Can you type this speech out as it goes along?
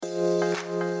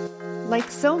Like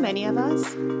so many of us,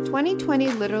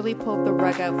 2020 literally pulled the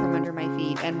rug out from under my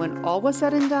feet, and when all was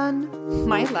said and done,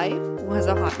 my life was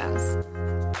a hot mess.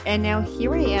 And now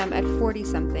here I am at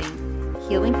 40-something,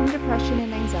 healing from depression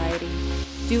and anxiety,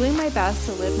 doing my best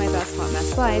to live my best hot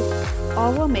mess life,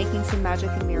 all while making some magic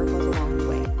and miracles along the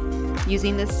way,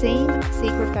 using the same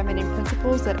sacred feminine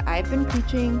principles that I've been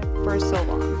preaching for so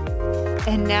long.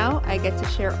 And now I get to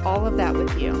share all of that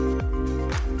with you.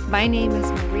 My name is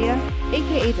Maria,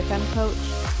 aka the Femme Coach,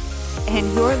 and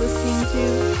you're listening to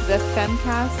the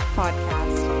Femcast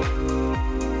podcast.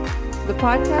 The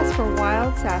podcast for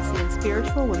wild, sassy, and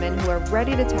spiritual women who are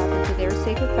ready to tap into their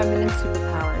sacred feminine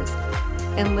superpowers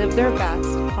and live their best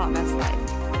hot mess life.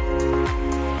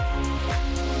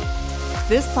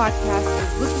 This podcast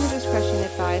is listener discretion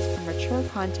advised for mature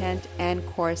content and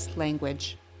coarse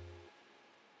language.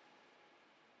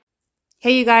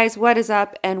 Hey you guys, what is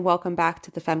up? And welcome back to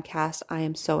the Femcast. I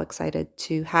am so excited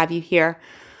to have you here.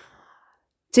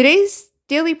 Today's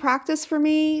daily practice for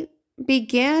me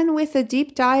began with a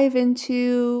deep dive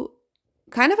into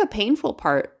kind of a painful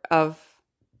part of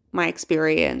my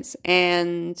experience.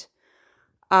 And,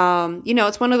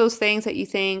 it's one of those things that you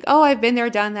think, oh, I've been there,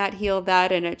 done that, healed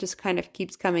that, and it just kind of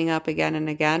keeps coming up again and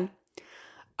again.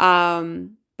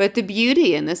 But the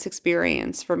beauty in this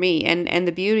experience for me and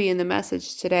the beauty in the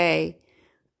message today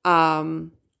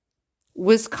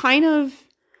was kind of,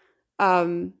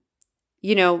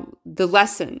 the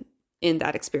lesson in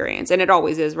that experience. And it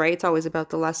always is, right? It's always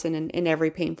about the lesson in every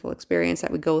painful experience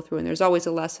that we go through. And there's always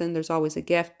a lesson, there's always a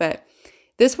gift. But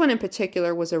this one in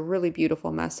particular was a really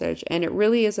beautiful message. And it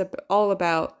really is all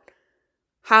about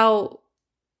how,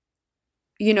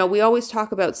 we always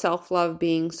talk about self-love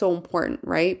being so important,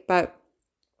 right? But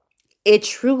it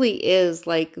truly is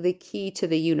like the key to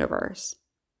the universe.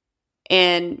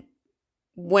 And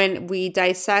when we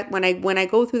dissect, when I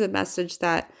go through the message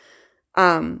that,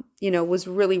 was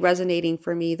really resonating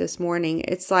for me this morning,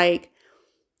 it's like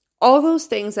all those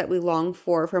things that we long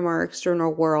for from our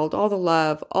external world, all the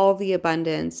love, all the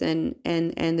abundance and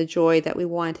the joy that we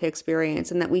want to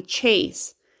experience and that we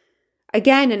chase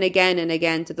again and again and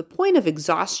again to the point of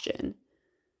exhaustion.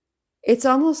 It's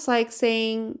almost like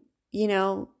saying,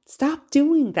 stop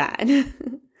doing that.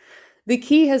 The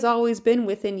key has always been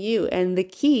within you. And the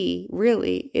key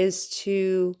really is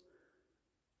to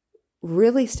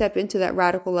really step into that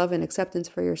radical love and acceptance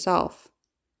for yourself.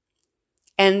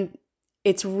 And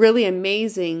it's really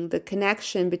amazing the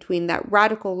connection between that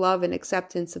radical love and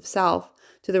acceptance of self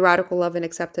to the radical love and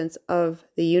acceptance of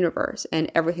the universe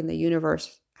and everything the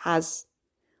universe has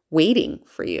waiting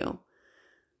for you,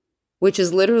 which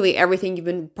is literally everything you've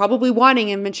been probably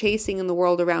wanting and been chasing in the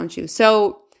world around you.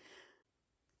 So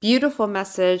beautiful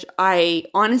message. I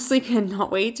honestly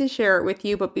cannot wait to share it with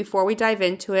you. But before we dive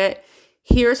into it,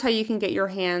 here's how you can get your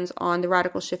hands on the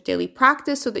Radical Shift Daily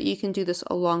Practice so that you can do this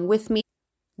along with me.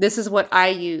 This is what I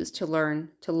use to learn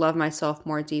to love myself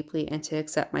more deeply and to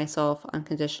accept myself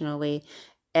unconditionally.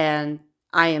 And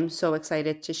I am so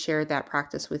excited to share that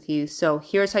practice with you. So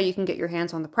here's how you can get your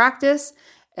hands on the practice.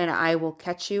 And I will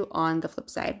catch you on the flip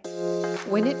side.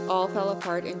 When it all fell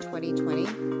apart in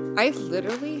 2020, I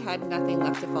literally had nothing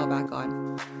left to fall back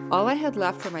on. All I had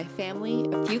left were my family,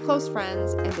 a few close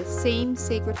friends, and the same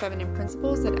sacred feminine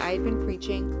principles that I had been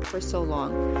preaching for so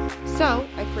long. So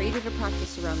I created a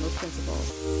practice around those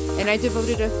principles. And I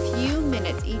devoted a few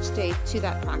minutes each day to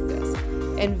that practice.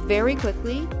 And very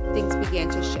quickly, things began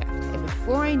to shift. And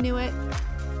before I knew it,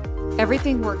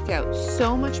 everything worked out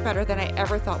so much better than I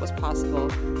ever thought was possible.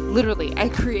 Literally, I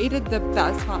created the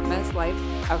best hot mess life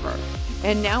ever.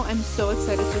 And now I'm so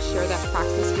excited to share that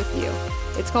practice with you.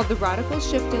 It's called the Radical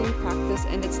Shift Daily Practice,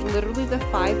 and it's literally the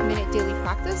 5-minute daily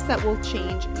practice that will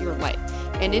change your life.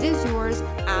 And it is yours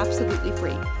absolutely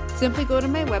free. Simply go to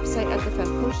my website at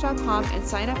thefemcoach.com and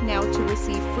sign up now to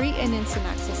receive free and instant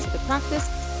access to the practice,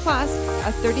 plus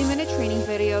a 30-minute training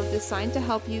video designed to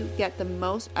help you get the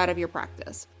most out of your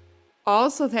practice.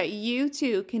 Also, that you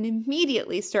too can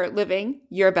immediately start living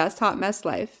your best hot mess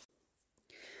life.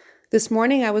 This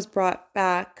morning, I was brought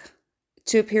back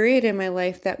to a period in my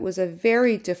life that was a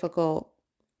very difficult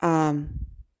part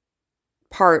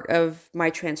of my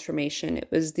transformation. It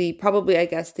was the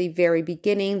very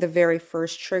beginning, the very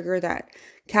first trigger, that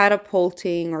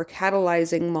catapulting or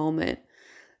catalyzing moment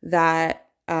that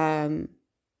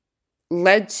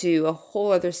led to a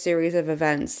whole other series of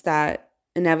events that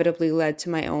inevitably led to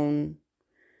my own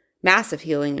massive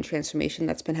healing and transformation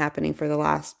that's been happening for the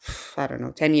last,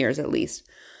 10 years at least.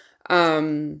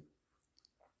 And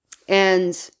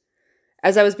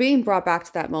as I was being brought back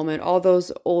to that moment, all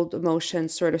those old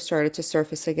emotions sort of started to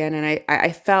surface again. And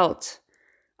I felt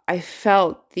I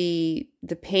felt the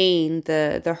pain,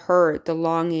 the hurt, the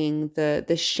longing,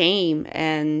 the shame,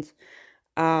 and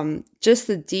just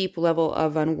the deep level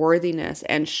of unworthiness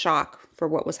and shock for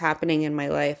what was happening in my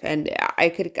life. And I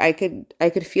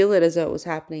could feel it as though it was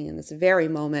happening in this very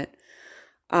moment.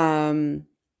 But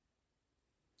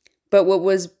what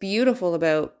was beautiful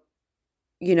about,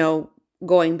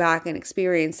 going back and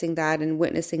experiencing that and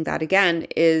witnessing that again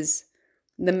is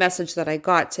the message that I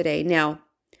got today. Now,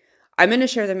 I'm going to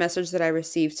share the message that I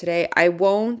received today. I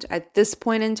won't, at this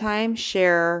point in time,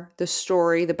 share the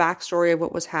backstory of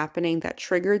what was happening that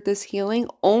triggered this healing,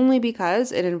 only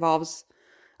because it involves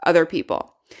other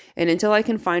people. And until I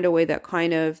can find a way that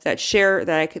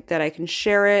I can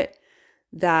share it,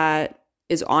 that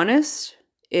is honest,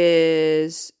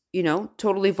 is,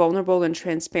 totally vulnerable and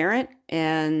transparent,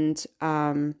 and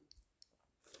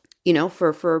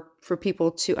for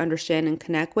people to understand and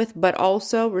connect with, but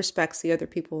also respects the other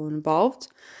people involved.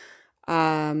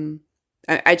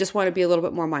 I just want to be a little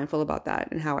bit more mindful about that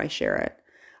and how I share it.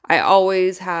 I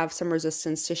always have some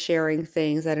resistance to sharing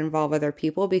things that involve other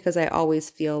people, because I always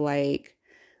feel like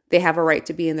they have a right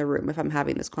to be in the room if I'm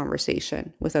having this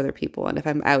conversation with other people and if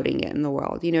I'm outing it in the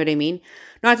world. You know what I mean?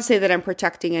 Not to say that I'm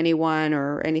protecting anyone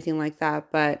or anything like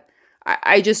that, but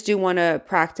I just do want to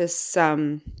practice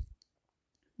some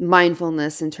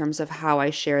mindfulness in terms of how I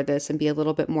share this and be a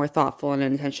little bit more thoughtful and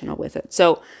intentional with it.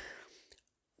 So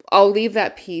I'll leave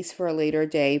that piece for a later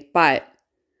day, but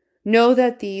know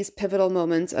that these pivotal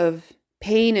moments of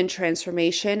pain and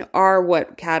transformation are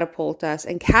what catapult us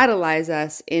and catalyze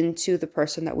us into the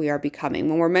person that we are becoming.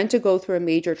 When we're meant to go through a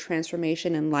major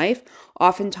transformation in life,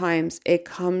 oftentimes it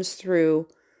comes through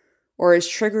or is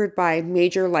triggered by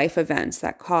major life events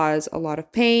that cause a lot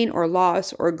of pain or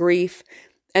loss or grief.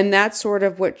 And that's sort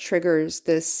of what triggers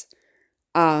this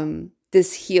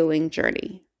healing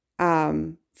journey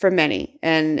for many.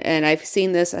 And I've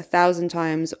seen this 1,000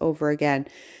 times over again.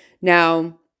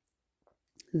 Now,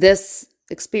 this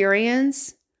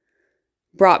experience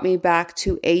brought me back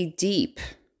to a deep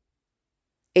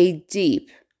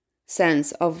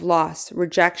sense of loss,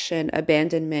 rejection,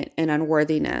 abandonment, and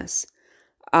unworthiness.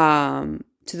 And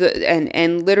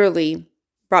literally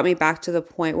brought me back to the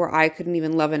point where I couldn't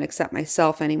even love and accept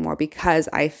myself anymore because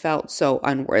I felt so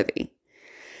unworthy.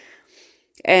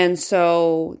 And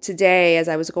so today, as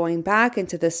I was going back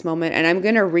into this moment, and I'm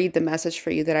going to read the message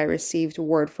for you that I received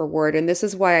word for word. And this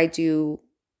is why I do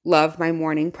love my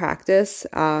morning practice.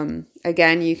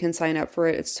 Again, you can sign up for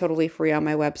it. It's totally free on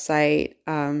my website.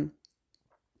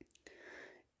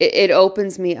 It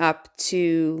opens me up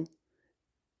to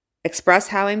express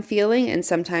how I'm feeling. And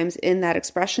sometimes in that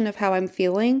expression of how I'm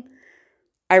feeling,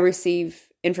 I receive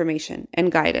information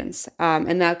and guidance.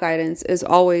 And that guidance is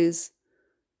always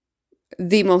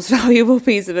the most valuable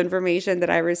piece of information that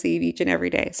I receive each and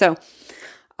every day. So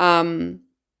the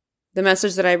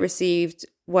message that I received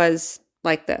was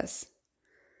like this: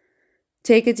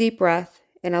 take a deep breath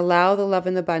and allow the love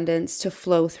and abundance to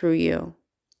flow through you.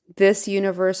 This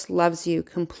universe loves you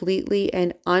completely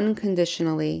and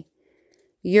unconditionally.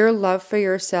 Your love for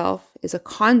yourself is a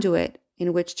conduit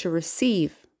in which to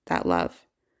receive that love,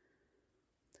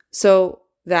 so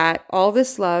that all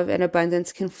this love and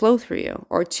abundance can flow through you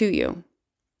or to you.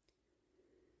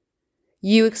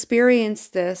 You experience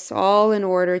this all in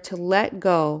order to let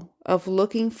go of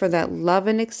looking for that love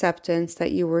and acceptance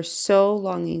that you were so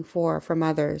longing for from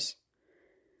others,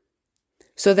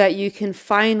 so that you can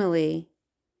finally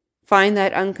find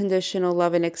that unconditional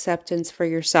love and acceptance for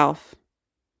yourself.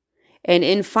 And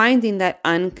in finding that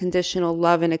unconditional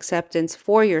love and acceptance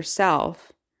for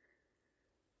yourself,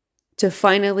 to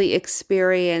finally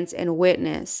experience and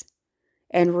witness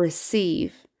and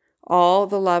receive all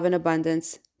the love and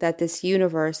abundance that this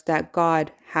universe, that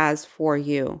God has for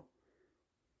you.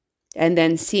 And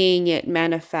then seeing it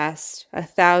manifest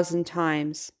 1,000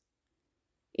 times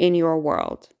in your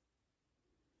world.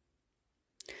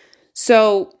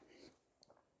 So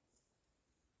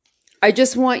I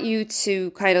just want you to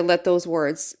kind of let those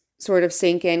words sort of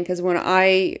sink in, because when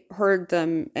I heard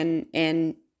them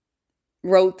and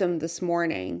wrote them this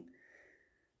morning,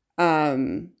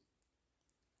 when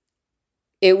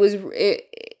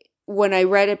I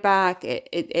read it back,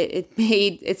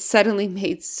 it suddenly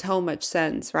made so much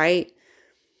sense, right?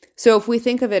 So if we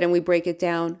think of it and we break it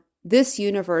down, this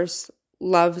universe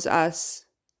loves us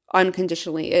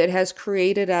unconditionally. It has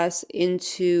created us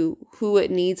into who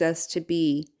it needs us to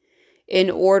be in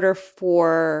order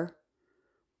for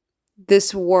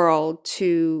this world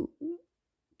to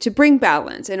bring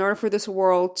balance, in order for this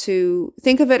world to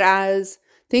think of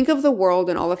the world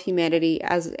and all of humanity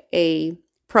as a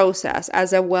process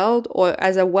as a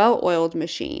well-oiled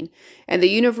machine, and the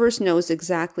universe knows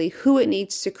exactly who it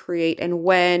needs to create and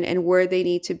when and where they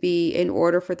need to be in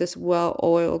order for this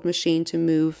well-oiled machine to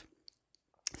move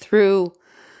through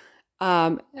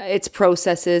its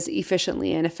processes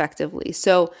efficiently and effectively.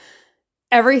 So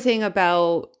everything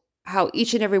about how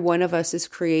each and every one of us is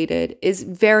created is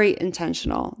very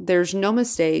intentional. There's no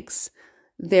mistakes.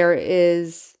 There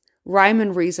is rhyme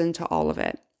and reason to all of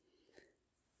it.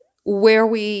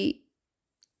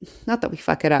 Not that we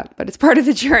fuck it up, but it's part of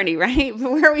the journey, right?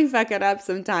 But where we fuck it up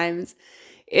sometimes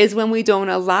is when we don't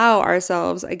allow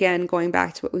ourselves, again, going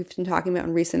back to what we've been talking about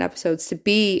in recent episodes, to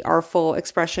be our full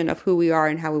expression of who we are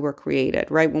and how we were created,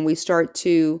 right? When we start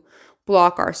to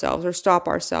block ourselves or stop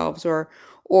ourselves or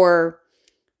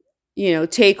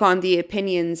take on the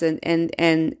opinions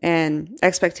and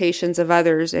expectations of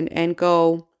others and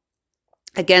go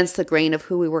against the grain of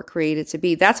who we were created to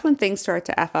be. That's when things start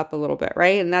to F up a little bit,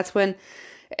 right? And that's when,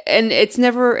 and it's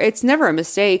never a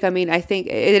mistake. I mean, I think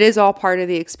it is all part of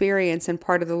the experience and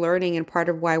part of the learning and part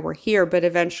of why we're here. But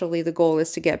eventually the goal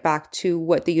is to get back to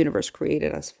what the universe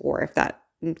created us for, if that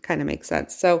kind of makes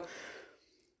sense. So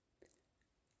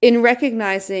in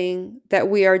recognizing that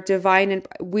we are a divine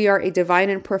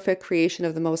and perfect creation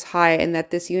of the Most High, and that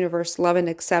this universe loves and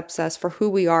accepts us for who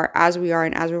we are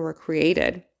and as we were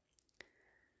created,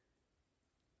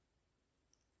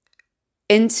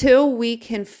 until we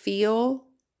can feel,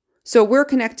 so we're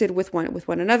connected with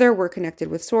one another, we're connected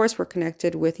with Source, we're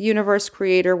connected with universe,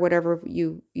 creator, whatever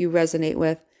you resonate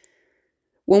with.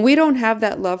 When we don't have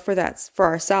that love for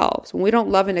ourselves, when we don't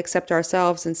love and accept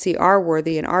ourselves and see our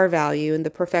worthy and our value and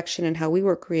the perfection and how we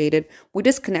were created, we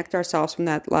disconnect ourselves from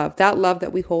that love. That love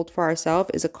that we hold for ourselves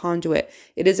is a conduit.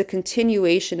 It is a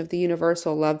continuation of the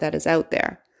universal love that is out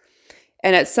there.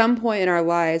 And at some point in our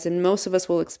lives, and most of us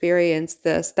will experience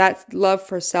this, that love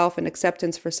for self and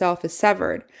acceptance for self is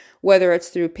severed, whether it's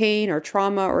through pain or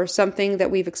trauma or something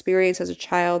that we've experienced as a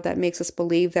child that makes us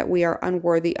believe that we are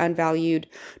unworthy, unvalued,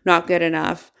 not good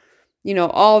enough,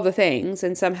 all the things.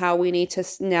 And somehow we need to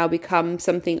now become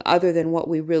something other than what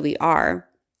we really are.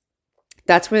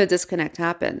 That's where the disconnect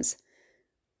happens.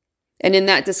 And in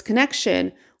that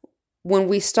disconnection, when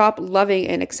we stop loving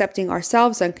and accepting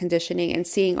ourselves unconditionally and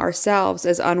seeing ourselves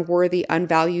as unworthy,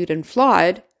 unvalued, and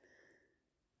flawed,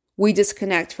 we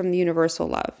disconnect from the universal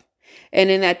love.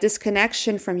 And in that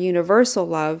disconnection from universal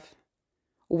love,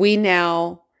 we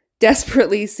now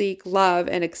desperately seek love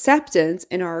and acceptance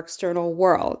in our external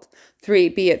world,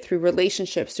 be it through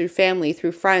relationships, through family,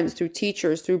 through friends, through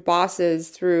teachers, through bosses,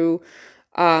 through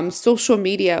social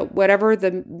media, whatever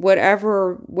the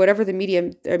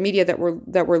media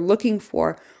that we're looking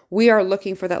for. We are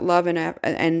looking for that love and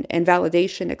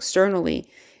validation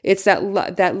externally. It's that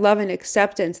love and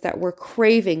acceptance that we're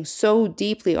craving so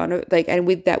deeply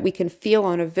that we can feel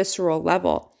on a visceral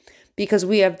level, because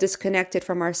we have disconnected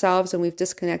from ourselves and we've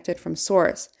disconnected from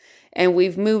Source, and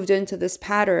we've moved into this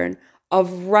pattern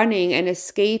of running and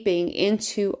escaping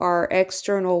into our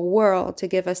external world to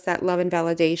give us that love and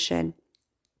validation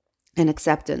and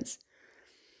acceptance.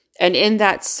 And in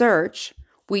that search,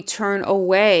 we turn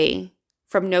away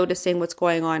from noticing what's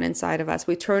going on inside of us.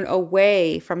 We turn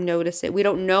away from noticing. We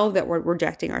don't know that we're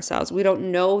rejecting ourselves. We don't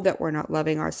know that we're not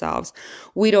loving ourselves.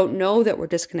 We don't know that we're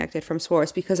disconnected from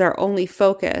Source, because our only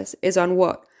focus is on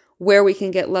where we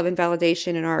can get love and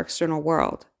validation in our external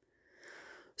world.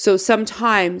 So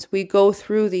sometimes we go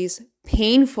through these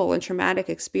painful and traumatic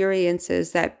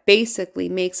experiences that basically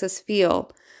makes us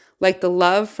feel like the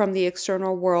love from the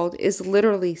external world is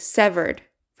literally severed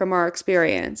from our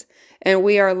experience, and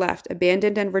we are left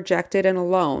abandoned and rejected and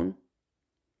alone.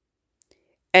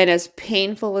 And as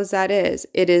painful as that is,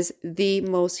 it is the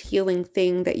most healing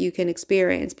thing that you can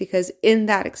experience, because in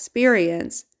that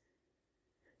experience,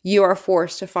 you are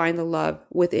forced to find the love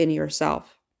within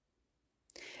yourself.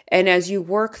 And as you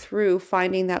work through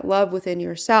finding that love within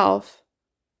yourself,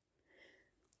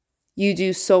 you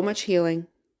do so much healing.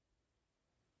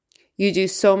 You do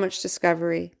so much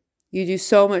discovery. You do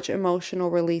so much emotional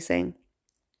releasing.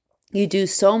 You do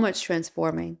so much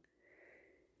transforming.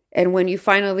 And when you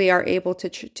finally are able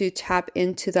to tap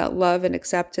into that love and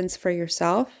acceptance for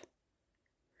yourself,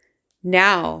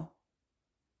 now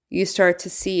you start to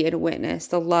see and witness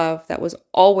the love that was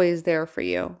always there for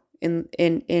you in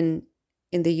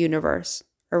the universe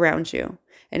around you,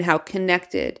 and how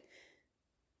connected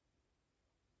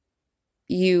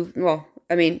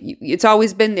I mean, it's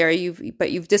always been there,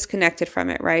 but you've disconnected from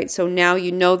it, right? So now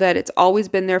you know that it's always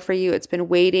been there for you. It's been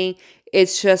waiting.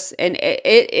 It's just, and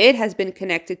it has been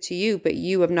connected to you, but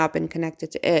you have not been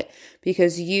connected to it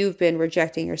because you've been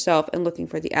rejecting yourself and looking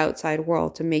for the outside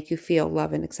world to make you feel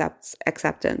love and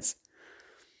acceptance.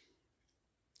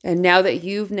 And now that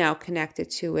you've now connected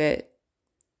to it,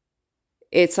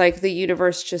 it's like the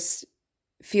universe just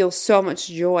feels so much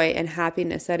joy and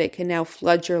happiness that it can now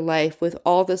flood your life with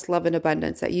all this love and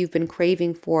abundance that you've been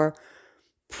craving for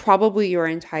probably your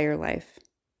entire life.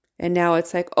 And now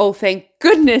it's like, oh, thank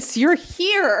goodness you're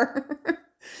here.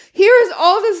 Here's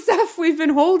all the stuff we've been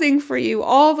holding for you,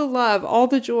 all the love, all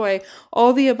the joy,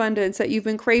 all the abundance that you've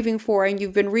been craving for, and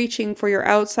you've been reaching for your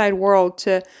outside world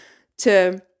to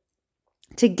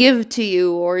give to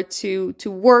you, or to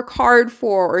work hard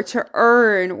for, or to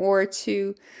earn, or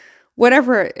to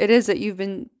whatever it is that you've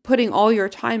been putting all your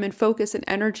time and focus and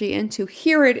energy into.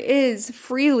 Here it is,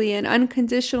 freely and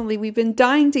unconditionally. We've been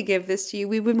dying to give this to you.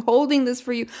 We've been holding this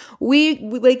for you. We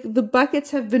like, the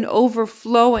buckets have been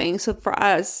overflowing. So for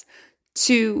us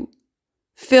to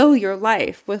fill your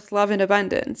life with love and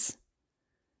abundance.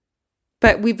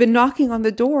 But we've been knocking on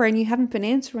the door and you haven't been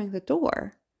answering the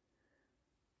door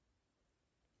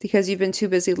because you've been too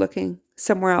busy looking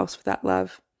somewhere else for that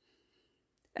love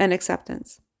and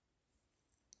acceptance.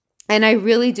 And I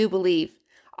really do believe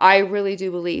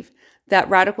that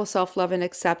radical self-love and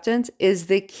acceptance is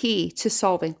the key to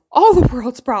solving all the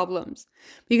world's problems.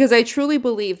 Because I truly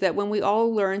believe that when we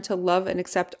all learn to love and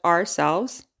accept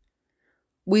ourselves,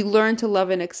 we learn to love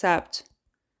and accept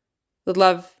the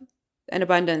love and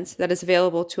abundance that is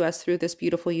available to us through this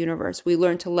beautiful universe. We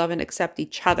learn to love and accept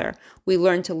each other. We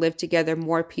learn to live together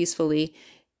more peacefully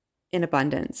in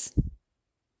abundance.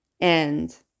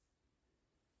 And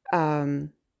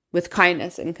with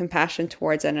kindness and compassion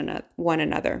towards one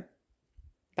another.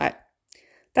 But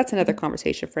that's another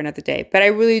conversation for another day. But I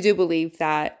really do believe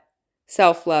that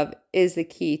self-love is the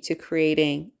key to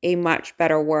creating a much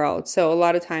better world. So a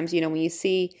lot of times, when you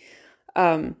see,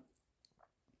 all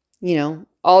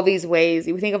these ways,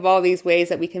 we think of all these ways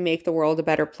that we can make the world a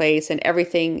better place, and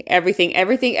everything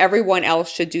everyone else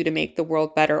should do to make the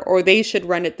world better, or they should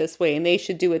run it this way and they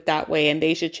should do it that way and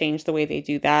they should change the way they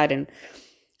do that, and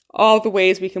all the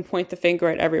ways we can point the finger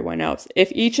at everyone else. If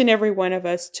each and every one of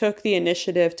us took the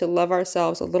initiative to love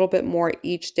ourselves a little bit more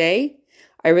each day,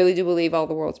 I really do believe all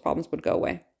the world's problems would go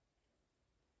away.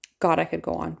 God, I could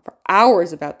go on for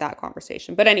hours about that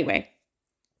conversation. But anyway,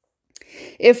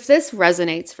 if this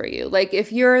resonates for you, like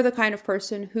if you're the kind of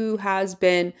person who has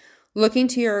been looking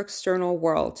to your external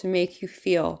world to make you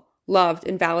feel loved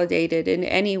and validated in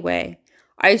any way,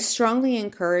 I strongly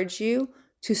encourage you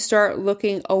to start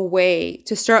looking away,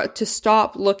 to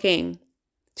stop looking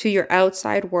to your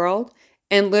outside world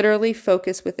and literally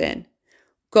focus within.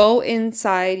 Go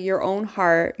inside your own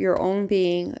heart, your own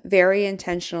being, very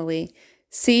intentionally.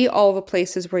 See all the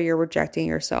places where you're rejecting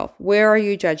yourself. Where are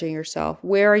you judging yourself?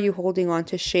 Where are you holding on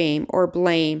to shame or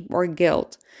blame or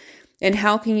guilt? And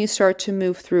how can you start to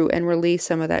move through and release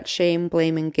some of that shame,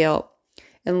 blame, and guilt?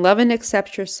 And love and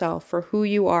accept yourself for who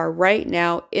you are right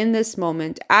now in this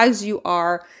moment, as you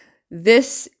are,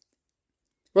 this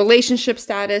relationship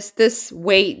status, this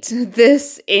weight,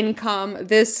 this income,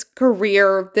 this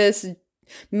career, this,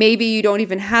 maybe you don't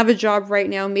even have a job right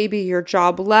now, maybe you're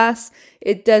jobless.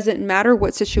 It doesn't matter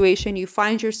what situation you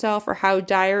find yourself or how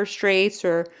dire straits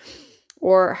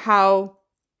or how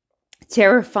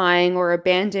terrifying or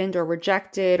abandoned or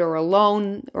rejected or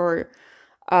alone or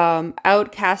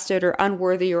outcasted or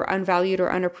unworthy or unvalued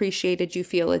or unappreciated you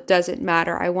feel. It doesn't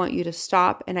matter. I want you to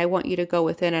stop and I want you to go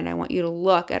within and I want you to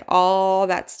look at all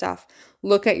that stuff.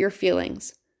 Look at your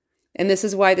feelings. And this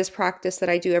is why this practice that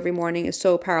I do every morning is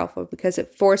so powerful, because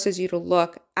it forces you to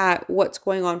look at what's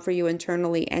going on for you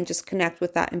internally and just connect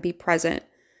with that and be present.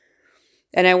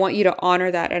 And I want you to honor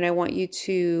that, and I want you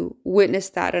to witness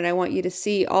that, and I want you to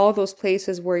see all those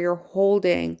places where you're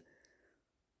holding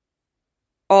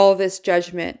all this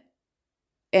judgment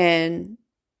and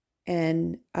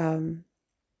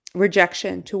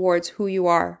rejection towards who you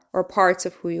are or parts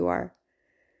of who you are.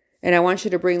 And I want you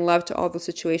to bring love to all those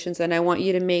situations. And I want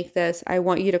you to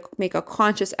make a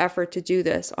conscious effort to do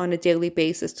this on a daily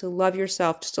basis, to love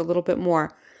yourself just a little bit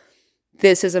more.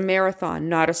 This is a marathon,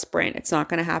 not a sprint. It's not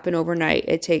going to happen overnight.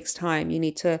 It takes time.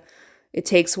 It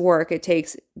takes work. It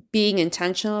takes being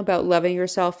intentional about loving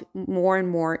yourself more and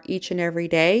more each and every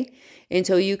day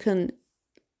until you can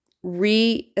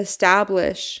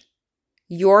reestablish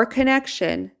your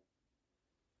connection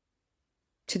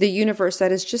to the universe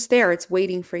that is just there. It's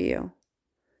waiting for you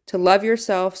to love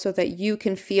yourself so that you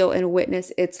can feel and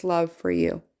witness its love for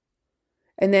you.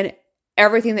 And then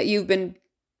everything that you've been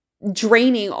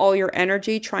draining all your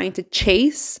energy trying to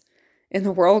chase in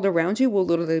the world around you will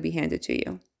literally be handed to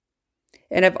you.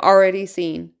 And I've already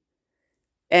seen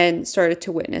and started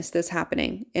to witness this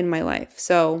happening in my life.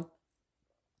 So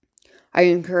I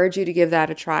encourage you to give that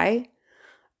a try.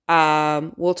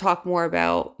 We'll talk more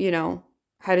about,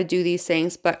 how to do these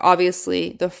things. But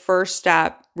obviously, the first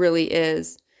step really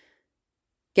is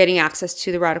getting access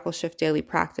to the Radical Shift Daily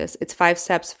Practice. It's 5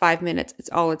 steps, 5 minutes. It's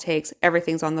all it takes.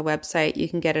 Everything's on the website. You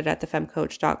can get it at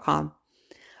thefemcoach.com.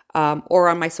 Or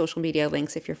on my social media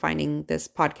links if you're finding this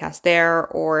podcast there,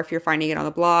 or if you're finding it on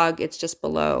the blog, it's just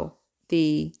below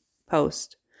the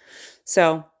post.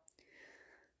 So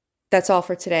that's all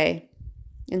for today.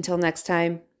 Until next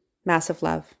time, massive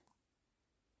love.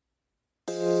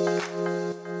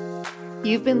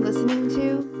 You've been listening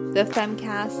to the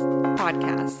Femcast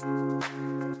podcast.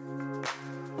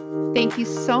 Thank you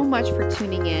so much for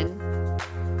tuning in.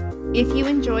 If you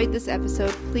enjoyed this episode,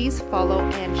 please follow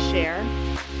and share.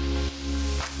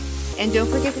 And don't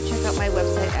forget to check out my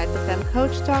website at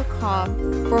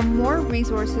thefemcoach.com for more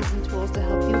resources and tools to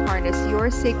help you harness your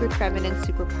sacred feminine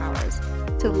superpowers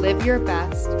to live your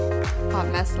best hot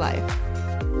mess life.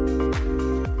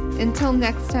 Until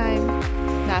next time,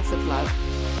 massive love.